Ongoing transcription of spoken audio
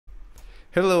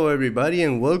Hello everybody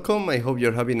and welcome. I hope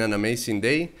you're having an amazing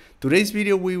day. Today's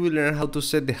video we will learn how to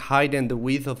set the height and the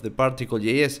width of the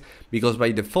particlesJs, because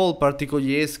by default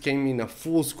particlesJs came in a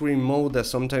full screen mode that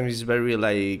sometimes is very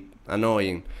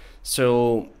annoying.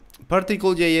 So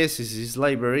particlesJs is this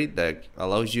library that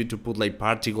allows you to put like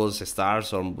particles,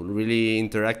 stars, or really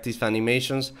interactive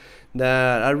animations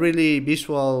that are really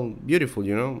visual, beautiful,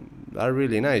 are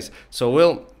really nice.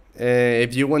 So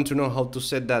if you want to know how to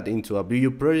set that into a Vue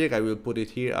project, I will put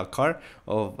it here, a card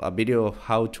of a video of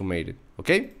how to make it.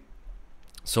 Okay,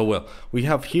 so we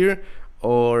have here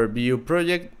our Vue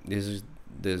project. This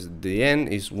the end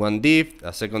is one div,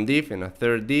 a second div, and a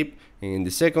third div, and in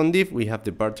the second div we have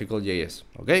the particlesJs.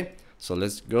 Okay, so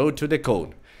let's go to the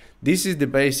code. This is the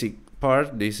basic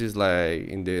part. This is like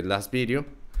in the last video.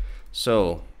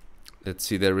 So let's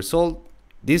see the result.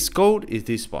 This code is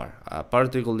this part, a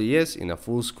particlesJs in a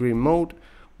full screen mode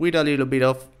with a little bit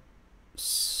of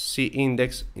C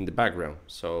index in the background.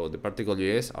 So the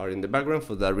particlesJs are in the background.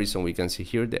 For that reason we can see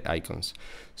here the icons.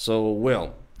 So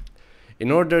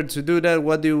in order to do that,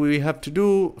 what do we have to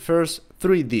do? First,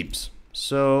 3 divs.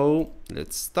 So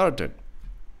let's start it.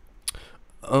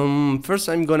 First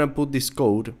I'm gonna put this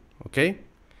code. Okay,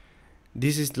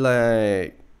 this is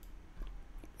like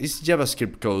it's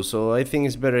JavaScript code, so I think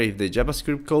it's better if the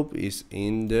JavaScript code is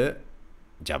in the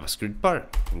JavaScript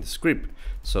part, in the script.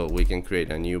 So we can create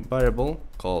a new variable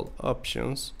called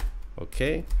options.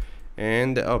 Okay,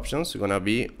 and the options are gonna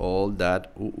be all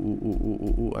that.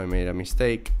 I made a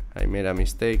mistake. I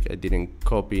didn't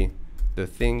copy the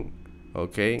thing.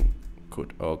 Okay,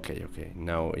 good. Okay,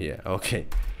 now okay,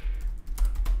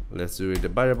 let's do it, the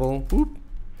variable. Whoop.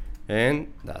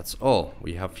 And that's all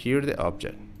we have here, the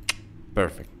object.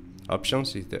 Perfect.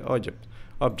 Options is the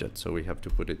object, so we have to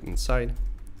put it inside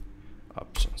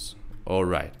options. All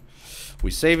right,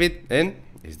 we save it and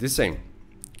it's the same.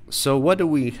 So what do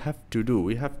we have to do?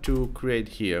 We have to create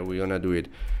here, we're gonna do it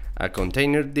a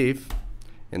container div,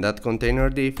 and that container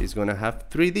div is gonna have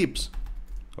 3 divs.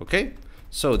 Okay,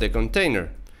 so the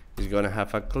container is gonna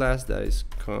have a class that is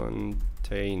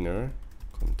container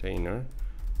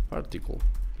particle,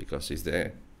 because it's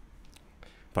the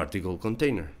particle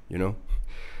container,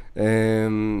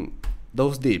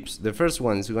 those divs, the first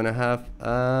one is gonna have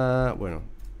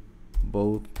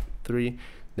both 3,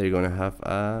 they're gonna have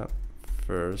a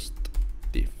first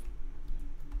div.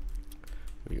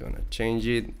 We're gonna change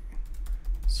it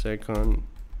second,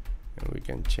 and we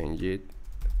can change it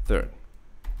third.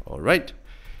 All right,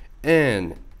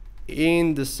 and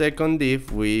in the second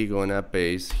div we're gonna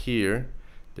paste here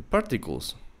the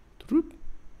particles.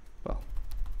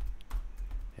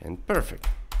 And perfect.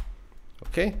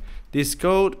 Okay, this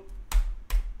code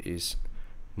is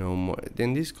no more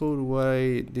than this code.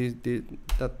 Why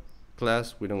that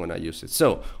class we don't want to use it?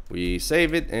 So we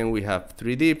save it and we have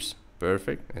 3 divs.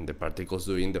 Perfect, and the particles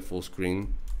doing the full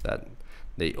screen that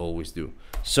they always do.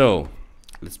 So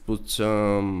let's put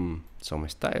some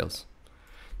styles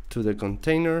to the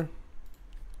container.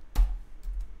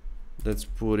 Let's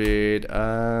put it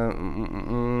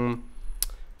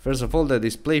first of all the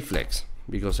display flex,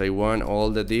 because I want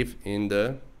all the div in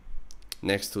the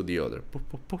next to the other,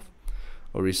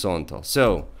 horizontal.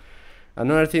 So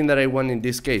another thing that I want in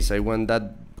this case, I want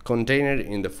that container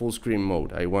in the full screen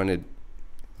mode. I want it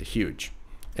huge.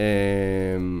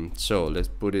 So let's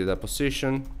put it a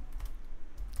position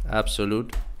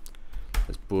absolute.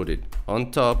 Let's put it on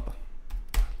top.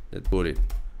 Let's put it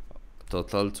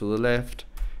total to the left,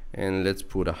 and let's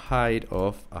put a height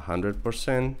of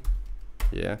 100%.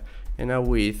 Yeah, and a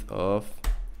width of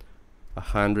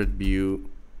 100 view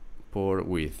per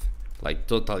width, like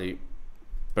totally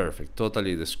perfect,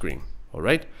 totally the screen. All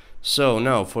right, so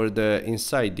now for the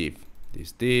inside div,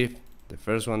 this div, the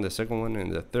first one, the second one,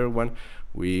 and the third one,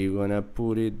 we're gonna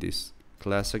put it this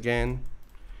class again,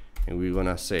 and we're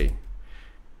gonna say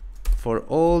for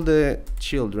all the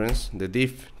children's, the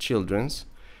div children's,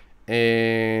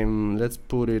 let's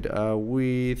put it a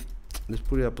width, let's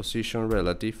put it a position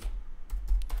relative,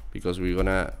 because we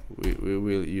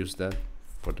will use that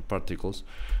for the particles,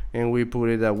 and we put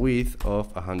it a width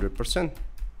of 100%.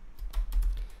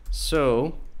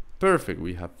 So perfect,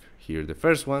 we have here the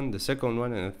first one, the second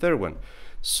one, and the third one.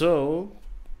 So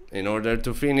in order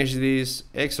to finish this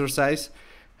exercise,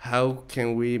 how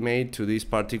can we make to these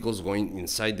particles going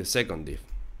inside the second div?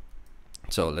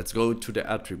 So let's go to the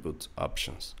attributes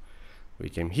options. We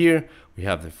came here, we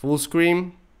have the full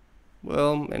screen,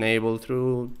 enabled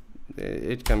through.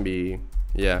 It can be,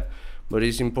 but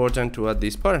it's important to add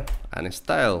this part, and a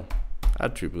style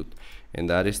attribute, and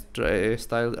that is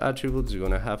style attribute is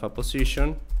gonna have a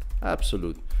position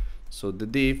absolute. So the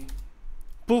div,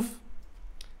 poof,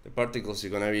 the particles are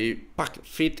gonna be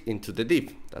fit into the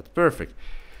div. That's perfect.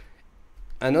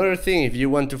 Another thing, if you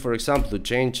want to, for example, to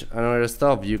change another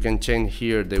stuff, you can change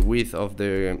here the width of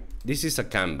the, this is a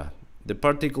canvas. The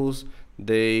particles,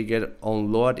 they get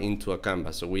unloaded into a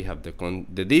canvas. So we have the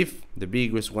div, the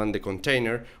biggest one, the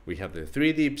container, we have the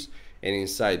 3 divs, and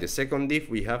inside the second div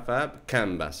we have a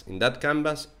canvas. In that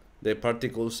canvas, the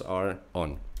particles are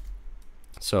on.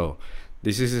 So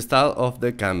this is the style of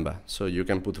the canvas. So you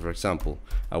can put, for example,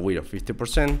 a width of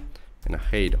 50% and a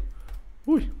height.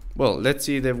 Well, let's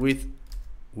see the width.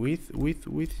 Width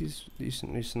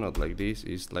is not like this,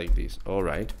 it's like this. All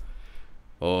right,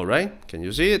 can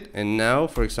you see it? And now,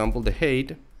 for example, the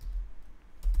height,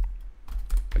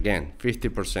 again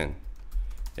 50%,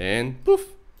 and poof,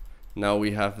 now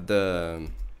we have the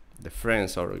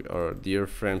friends or dear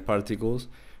friend particles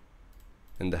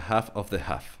and the half of the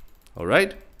half. All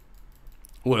right,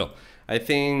 well, I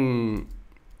think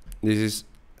this is,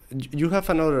 you have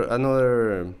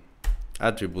another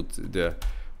attribute there,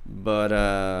 but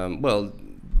well,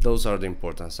 those are the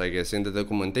importance, I guess. In the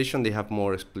documentation they have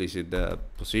more explicit the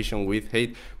position, width,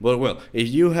 height, but well, if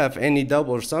you have any doubt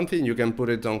or something, you can put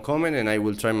it on comment and I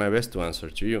will try my best to answer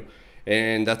to you.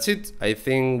 And that's it. I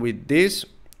think with this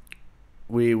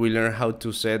we will learn how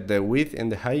to set the width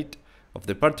and the height of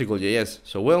the particlesJs.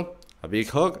 So well, a big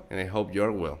hug and I hope you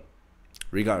are well.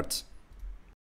 Regards.